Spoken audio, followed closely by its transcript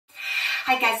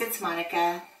Hi guys, it's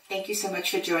Monika. Thank you so much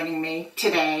for joining me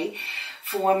today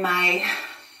for my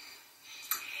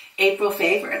April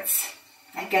favorites.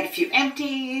 I got a few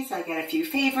empties, I got a few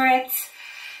favorites,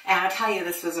 and I'll tell you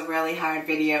this was a really hard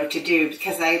video to do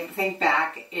because I think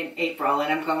back in April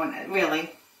and I'm going,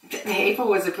 really, April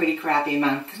was a pretty crappy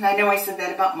month. And I know I said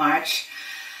that about March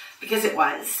because it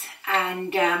was.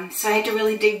 And so I had to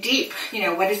really dig deep. You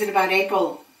know, what is it about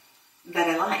April that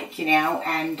I like, you know?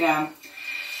 And,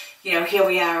 you know, here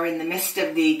we are in the midst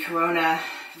of the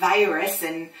coronavirus,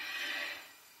 and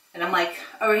I'm like,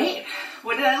 all right,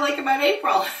 what did I like about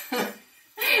April?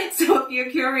 So if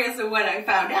you're curious of what I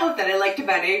found out that I liked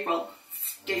about April,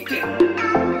 stay tuned.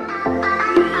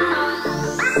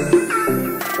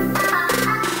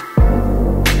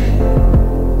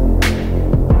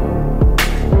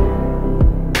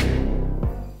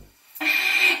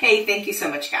 Hey, thank you so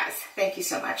much, guys. Thank you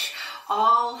so much.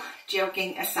 All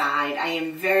joking aside, I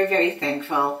am very, very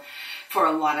thankful for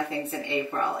a lot of things in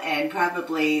April. And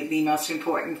probably the most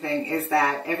important thing is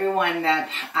that everyone that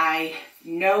I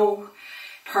know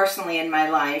personally in my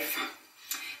life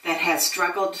that has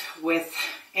struggled with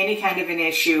any kind of an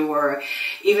issue, or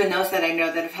even those that I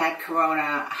know that have had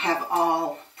corona, have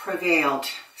all prevailed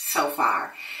so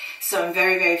far. So I'm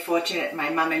very, very fortunate. My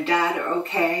mom and dad are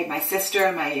okay. My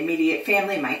sister, my immediate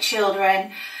family, my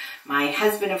children, my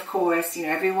husband, of course, you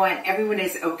know, everyone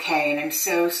is okay. And I'm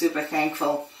so super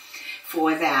thankful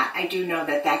for that. I do know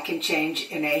that that can change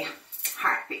in a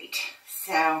heartbeat.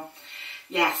 So,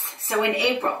 yes. So in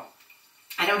April,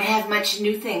 I don't have much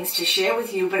new things to share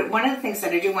with you, but one of the things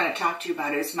that I do want to talk to you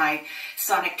about is my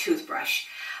sonic toothbrush.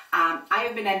 I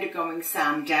have been undergoing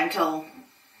some dental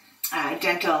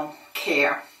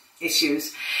care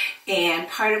issues, and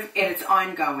it's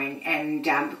ongoing, and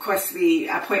of course the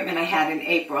appointment I had in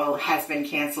April has been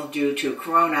canceled due to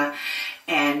corona,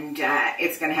 and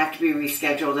it's going to have to be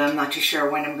rescheduled. I'm not too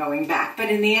sure when I'm going back, but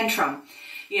in the interim,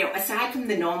 you know, aside from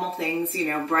the normal things, you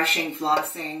know, brushing,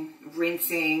 flossing,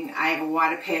 rinsing, I have a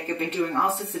water pick. I've been doing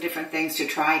all sorts of different things to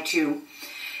try to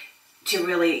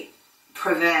really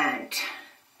prevent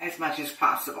as much as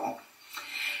possible.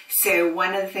 So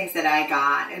one of the things that I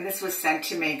got, and this was sent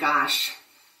to me, gosh,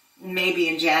 maybe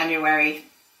in January,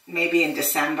 maybe in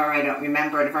December, I don't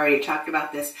remember, and I've already talked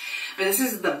about this, but this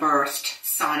is the Burst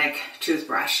Sonic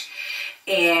Toothbrush.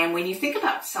 And when you think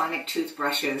about sonic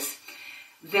toothbrushes,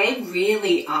 they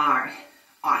really are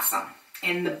awesome.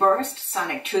 And the Burst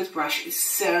Sonic Toothbrush is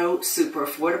so super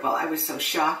affordable. I was so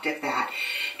shocked at that.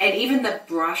 And even the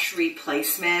brush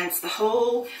replacements, the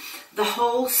whole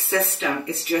system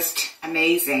is just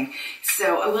amazing.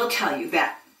 So I will tell you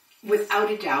that without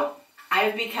a doubt,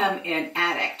 I've become an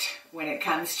addict when it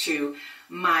comes to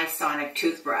my sonic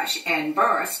toothbrush. And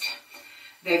Burst,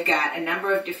 they've got a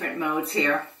number of different modes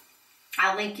here.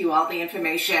 I'll link you all the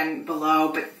information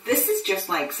below, but this is just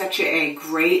like such a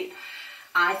great,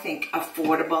 I think,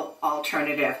 affordable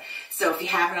alternative. So if you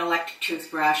have an electric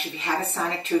toothbrush, if you have a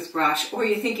sonic toothbrush, or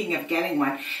you're thinking of getting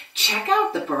one, check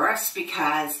out the Burst,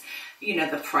 because, you know,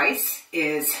 the price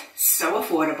is so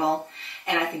affordable,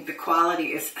 and I think the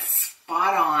quality is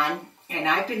spot on. And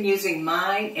I've been using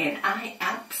mine, and I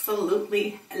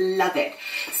absolutely love it.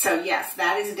 So yes,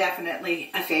 that is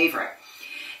definitely a favorite.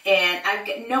 And I've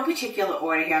got no particular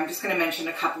order here. I'm just going to mention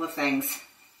a couple of things.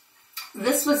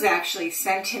 This was actually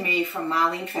sent to me from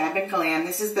Marlene Fab and Glam.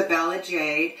 This is the Bella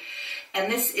Jade,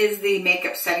 and this is the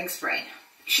makeup setting spray.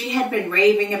 She had been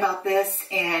raving about this,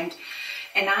 and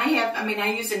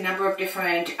I use a number of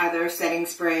different other setting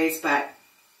sprays, but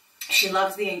she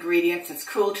loves the ingredients. It's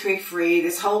cruelty free.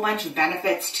 There's a whole bunch of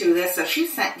benefits to this, so she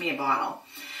sent me a bottle,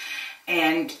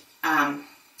 and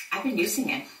I've been using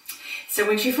it. So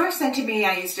when she first sent it to me,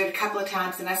 I used it a couple of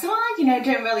times, and I said, well, you know, I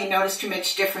didn't really notice too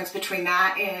much difference between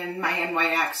that and my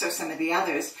NYX or some of the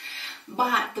others.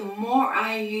 But the more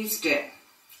I used it,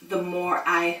 the more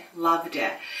I loved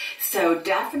it. So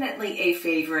definitely a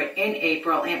favorite in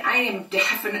April, and I am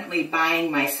definitely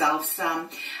buying myself some.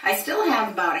 I still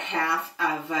have about a half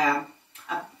of a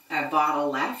bottle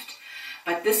left,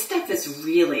 but this stuff is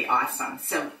really awesome.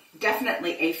 So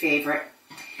definitely a favorite.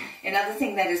 Another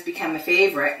thing that has become a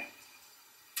favorite,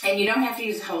 and you don't have to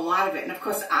use a whole lot of it. And of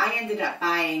course, I ended up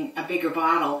buying a bigger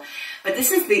bottle. But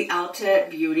this is the Ulta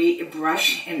Beauty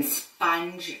Brush and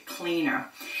Sponge Cleaner.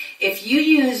 If you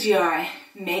use your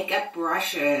makeup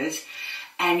brushes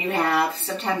and you have,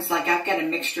 sometimes, like I've got a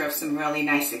mixture of some really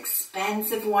nice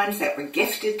expensive ones that were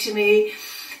gifted to me.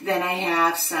 Then I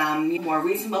have some more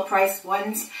reasonable priced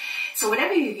ones. So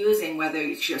whatever you're using, whether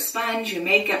it's your sponge, your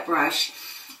makeup brush,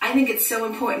 I think it's so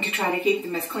important to try to keep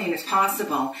them as clean as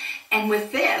possible. And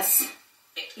with this,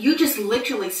 you just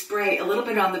literally spray a little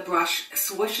bit on the brush,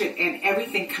 swoosh it, and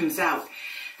everything comes out.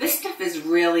 This stuff is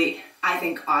really, I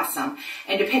think, awesome.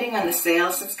 And depending on the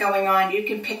sales that's going on, you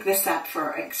can pick this up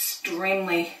for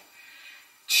extremely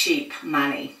cheap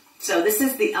money. So this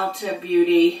is the Ulta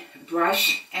Beauty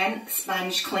brush and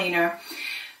sponge cleaner,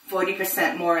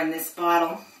 40% more in this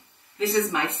bottle. This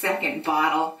is my second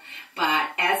bottle,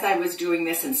 but as I was doing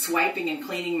this and swiping and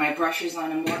cleaning my brushes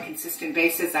on a more consistent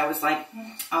basis, I was like,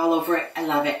 all over it. I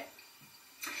love it.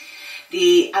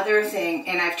 The other thing,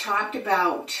 and I've talked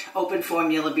about Open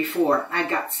Formula before. I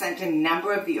got sent a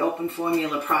number of the Open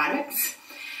Formula products.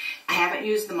 I haven't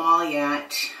used them all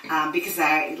yet because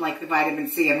I like the vitamin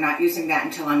C. I'm not using that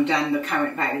until I'm done the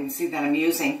current vitamin C that I'm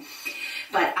using.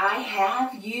 But I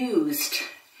have used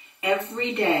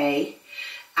every day,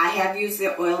 I have used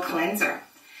the oil cleanser.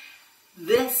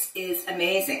 This is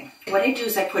amazing. What I do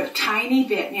is I put a tiny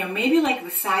bit, maybe like the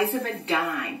size of a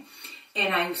dime,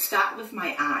 and I start with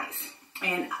my eyes.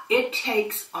 And it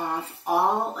takes off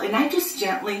all, and I just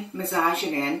gently massage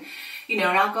it in, and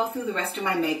I'll go through the rest of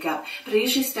my makeup, but I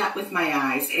usually start with my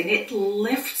eyes, and it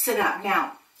lifts it up.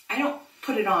 Now, I don't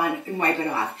put it on and wipe it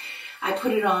off. I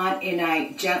put it on and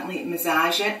I gently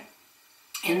massage it,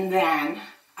 and then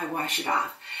I wash it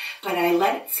off. But I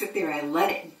let it sit there. I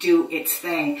let it do its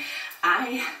thing.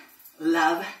 I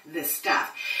love this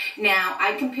stuff. Now,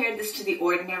 I compared this to the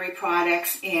ordinary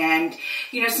products, and,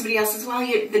 somebody else says, well,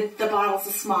 the bottles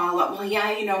are small. Well,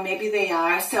 yeah, maybe they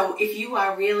are. So if you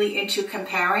are really into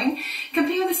comparing,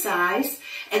 compare the size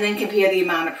and then compare the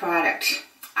amount of product.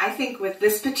 I think with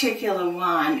this particular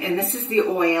one, and this is the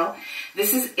oil,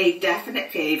 this is a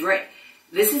definite favorite.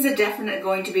 This is a definite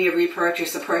going to be a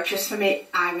repurchase, a purchase for me.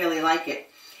 I really like it.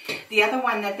 The other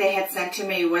one that they had sent to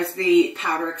me was the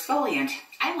powder exfoliant.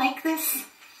 I like this.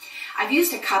 I've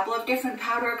used a couple of different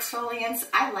powder exfoliants.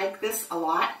 I like this a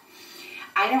lot.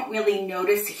 I don't really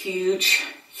notice a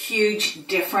huge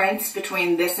difference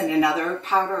between this and another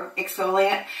powder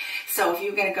exfoliant. So if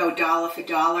you're going to go dollar for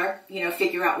dollar,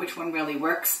 figure out which one really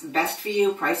works best for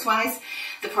you price-wise.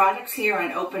 The products here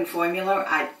on Open Formula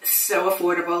are so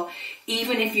affordable.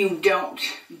 Even if you don't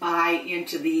buy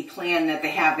into the plan that they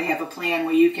have a plan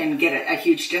where you can get a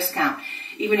huge discount,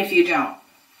 even if you don't.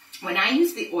 When I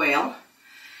use the oil,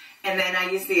 and then I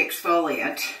use the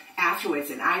exfoliant afterwards,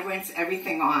 and I rinse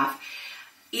everything off,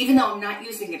 even though I'm not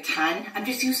using a ton, I'm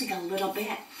just using a little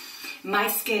bit. My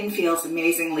skin feels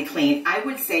amazingly clean. I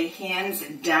would say hands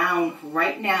down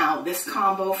right now, this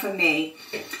combo for me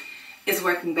is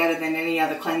working better than any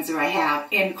other cleanser I have,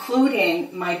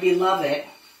 including my beloved.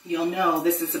 You'll know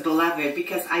this is a beloved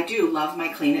because I do love my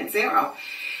Clean at Zero.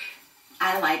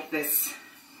 I like this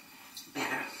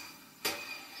better.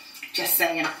 Just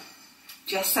saying.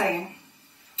 Just saying.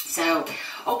 So,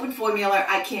 Open Formula,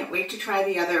 I can't wait to try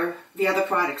the other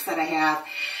products that I have.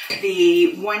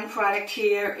 The one product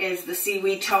here is the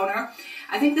Seaweed Toner.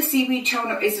 I think the Seaweed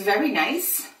Toner is very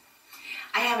nice.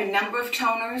 I have a number of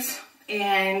toners,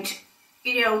 and,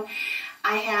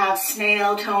 I have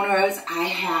snail toners, I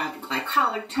have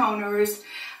glycolic toners,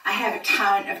 I have a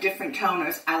ton of different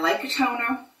toners. I like a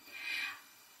toner.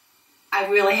 I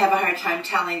really have a hard time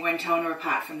telling one toner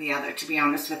apart from the other, to be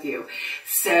honest with you.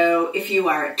 So if you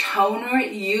are a toner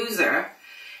user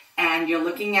and you're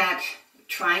looking at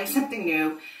trying something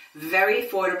new, very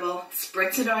affordable,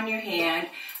 spritz it on your hand,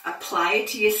 apply it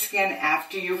to your skin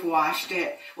after you've washed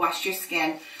your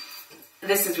skin.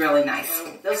 This is really nice.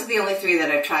 Those are the only three that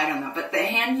I've tried on them. But the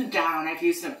hands down, I've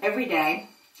used them every day,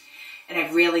 and I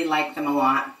really like them a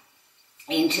lot.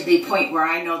 And to the point where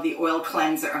I know the oil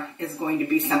cleanser is going to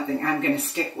be something I'm going to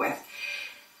stick with.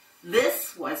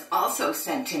 This was also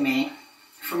sent to me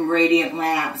from Radiant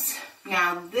Labs.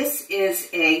 Now, this is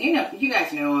a, you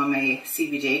guys know I'm a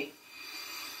CBD.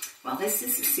 Well, this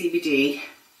is a CBD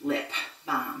lip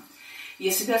balm.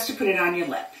 You're supposed to put it on your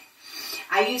lip.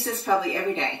 I use this probably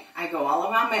every day. I go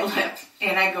all around my lip,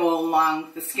 and I go along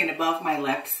the skin above my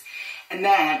lips. And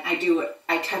then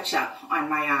I touch up on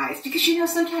my eyes. Because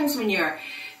sometimes when you're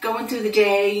going through the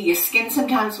day, your skin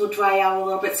sometimes will dry out a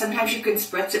little bit. Sometimes you can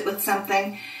spritz it with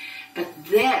something. But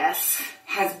this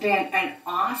has been an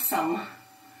awesome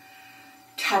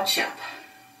touch up.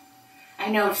 I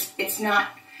know it's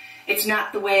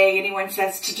not the way anyone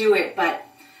says to do it, but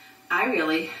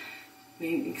you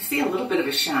can see a little bit of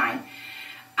a shine.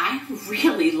 I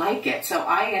really like it. So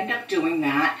I end up doing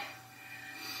that.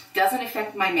 Doesn't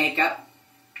affect my makeup.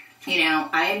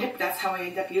 That's how I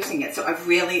end up using it. So I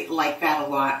really like that a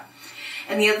lot.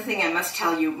 And the other thing I must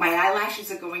tell you, my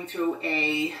eyelashes are going through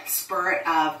a spurt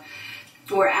of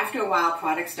where after a while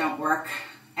products don't work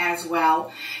as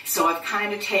well. So I've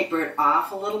kind of tapered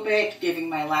off a little bit, giving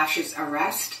my lashes a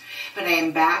rest. But I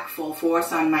am back full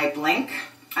force on my blink.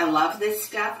 I love this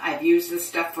stuff. I've used this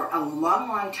stuff for a long,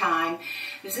 long time.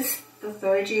 Is this the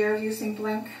 3rd year of using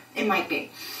blink? It might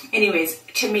be. Anyways,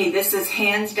 to me, this is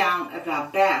hands down the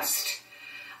best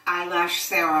eyelash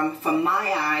serum for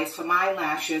my eyes, for my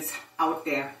lashes out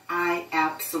there. I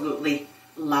absolutely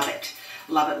love it.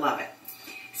 Love it, love it.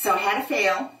 So I had a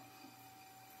fail.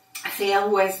 A fail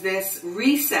was this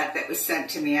reset that was sent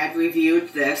to me. I've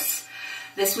reviewed this.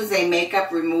 This was a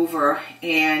makeup remover,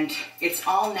 and it's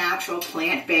all natural,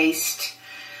 plant-based.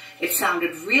 It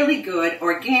sounded really good.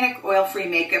 Organic, oil-free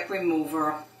makeup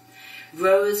remover.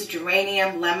 Rose,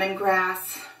 geranium,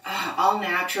 lemongrass. All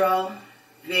natural,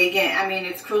 vegan. I mean,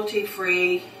 it's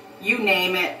cruelty-free. You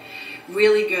name it.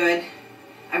 Really good.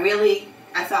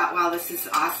 I thought, wow, this is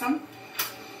awesome.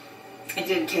 It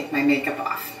didn't take my makeup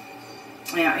off.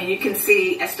 You know, and you can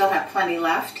see I still have plenty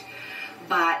left,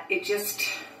 but it's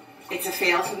a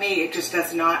fail for me. It just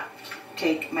does not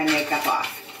take my makeup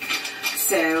off.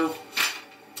 So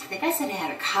I think I said I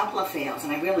had a couple of fails,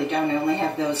 and I really don't. I only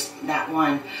have that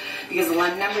one, because a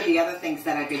number of the other things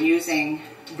that I've been using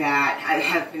that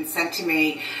have been sent to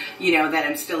me, you know, that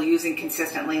I'm still using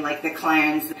consistently, like the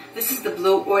cleanse. This is the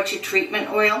Blue Orchid Treatment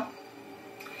Oil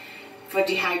for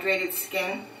dehydrated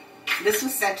skin. This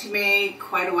was sent to me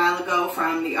quite a while ago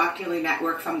from the Ocular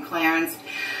Network, from Clarence.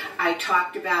 I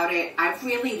talked about it. I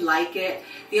really like it.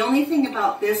 The only thing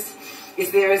about this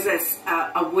is there is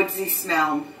a woodsy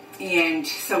smell. And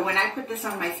so when I put this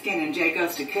on my skin and Jay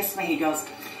goes to kiss me, he goes,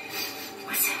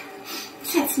 what's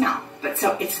that smell? But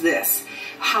so it's this.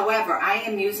 However, I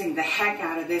am using the heck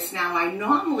out of this now. I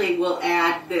normally will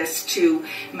add this to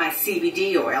my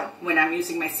CBD oil when I'm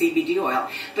using my CBD oil.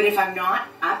 But if I'm not,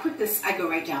 I put this, I go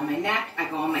right down my neck, I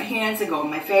go on my hands, I go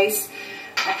on my face.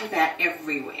 I put that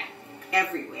everywhere,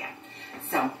 everywhere.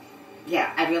 So,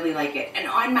 yeah, I really like it. And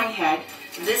on my head,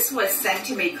 this was sent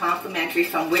to me complimentary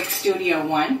from Wig Studio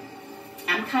 1.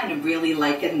 I'm kind of really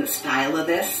liking the style of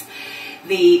this.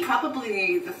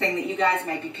 Probably the thing that you guys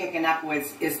might be picking up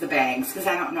is the bangs, because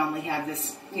I don't normally have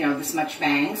this, you know, this much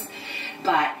bangs.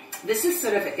 But this is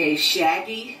sort of a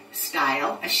shaggy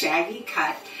style, a shaggy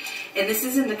cut, and this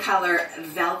is in the color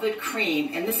Velvet Cream,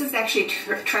 and this is actually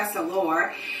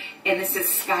Tressalore, and this is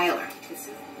Skylar.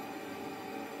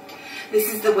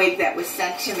 This is the wig that was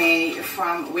sent to me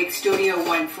from Wig Studio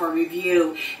 1 for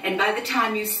review. And by the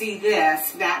time you see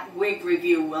this, that wig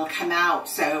review will come out,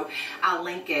 so I'll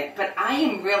link it. But I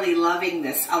am really loving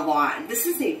this a lot. This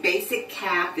is a basic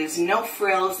cap. There's no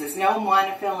frills. There's no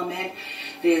monofilament.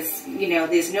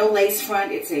 There's no lace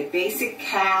front. It's a basic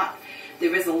cap.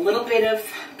 There is a little bit of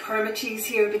permatease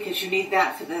here because you need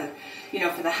that for the,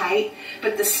 for the height.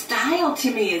 But the style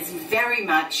to me is very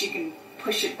much, you can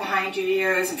push it behind your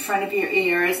ears, in front of your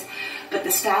ears, but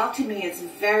the style to me is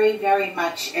very, very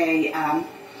much a,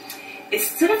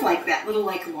 it's sort of like that little,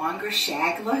 like, longer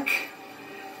shag look.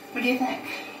 What do you think?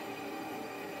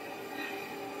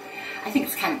 I think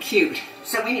it's kind of cute.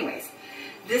 So anyways,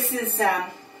 this is,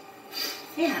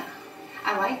 yeah,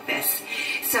 I like this.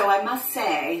 So I must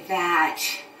say that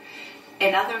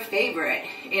another favorite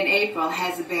in April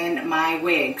has been my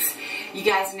wigs. You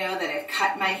guys know that I've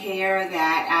cut my hair,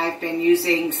 that I've been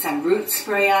using some root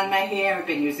spray on my hair, I've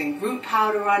been using root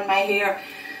powder on my hair,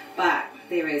 but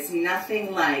there is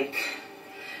nothing like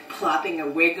plopping a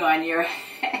wig on your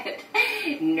head.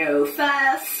 No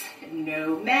fuss,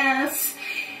 no mess.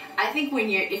 I think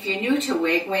if you're new to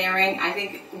wig wearing, I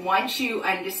think once you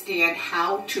understand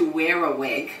how to wear a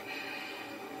wig,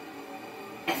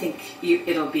 I think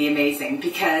it'll be amazing,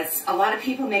 because a lot of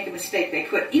people make a mistake.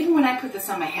 Even when I put this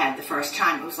on my head the first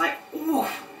time, it was like, ooh,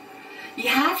 you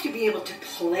have to be able to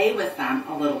play with them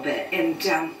a little bit, and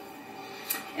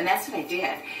that's what I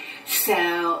did.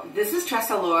 So this is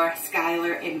Tressalore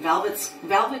Skylar in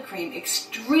Velvet Cream,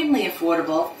 extremely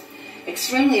affordable,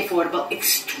 extremely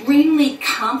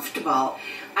comfortable.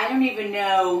 I don't even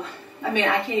know, I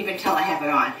can't even tell I have it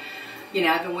on.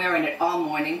 I've been wearing it all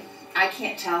morning. I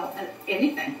can't tell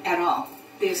anything at all.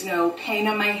 There's no pain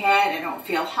on my head. I don't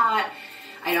feel hot.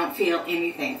 I don't feel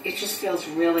anything. It just feels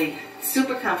really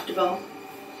super comfortable,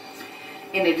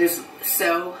 and it is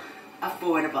so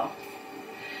affordable.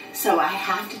 So I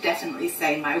have to definitely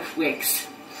say my wigs,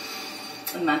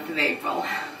 the month of April,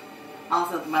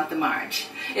 also the month of March,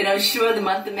 and I'm sure the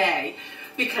month of May,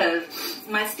 because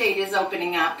my state is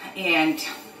opening up, and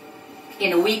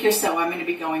in a week or so, I'm going to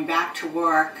be going back to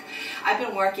work. I've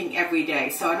been working every day,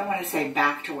 so I don't want to say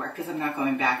back to work because I'm not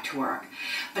going back to work.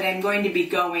 But I'm going to be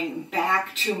going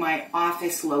back to my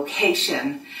office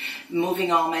location,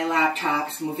 moving all my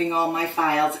laptops, moving all my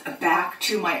files back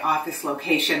to my office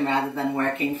location rather than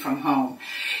working from home.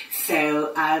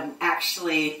 So I'm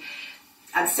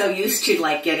so used to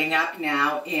like getting up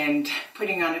now and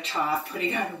putting on a top,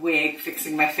 putting on a wig,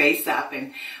 fixing my face up,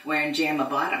 and wearing jammer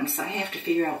bottoms. So I have to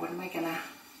figure out what am I gonna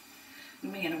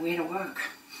wear to work.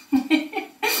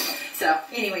 So,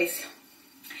 anyways,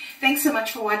 thanks so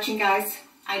much for watching, guys.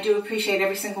 I do appreciate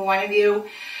every single one of you.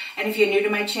 And if you're new to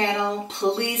my channel,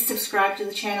 please subscribe to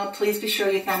the channel. Please be sure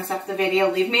you thumbs up the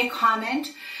video. Leave me a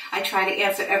comment. I try to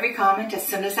answer every comment as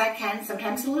soon as I can.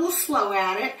 Sometimes a little slow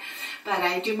at it, but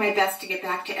I do my best to get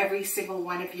back to every single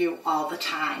one of you all the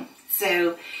time.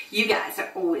 So you guys are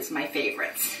always my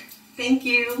favorites. Thank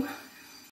you.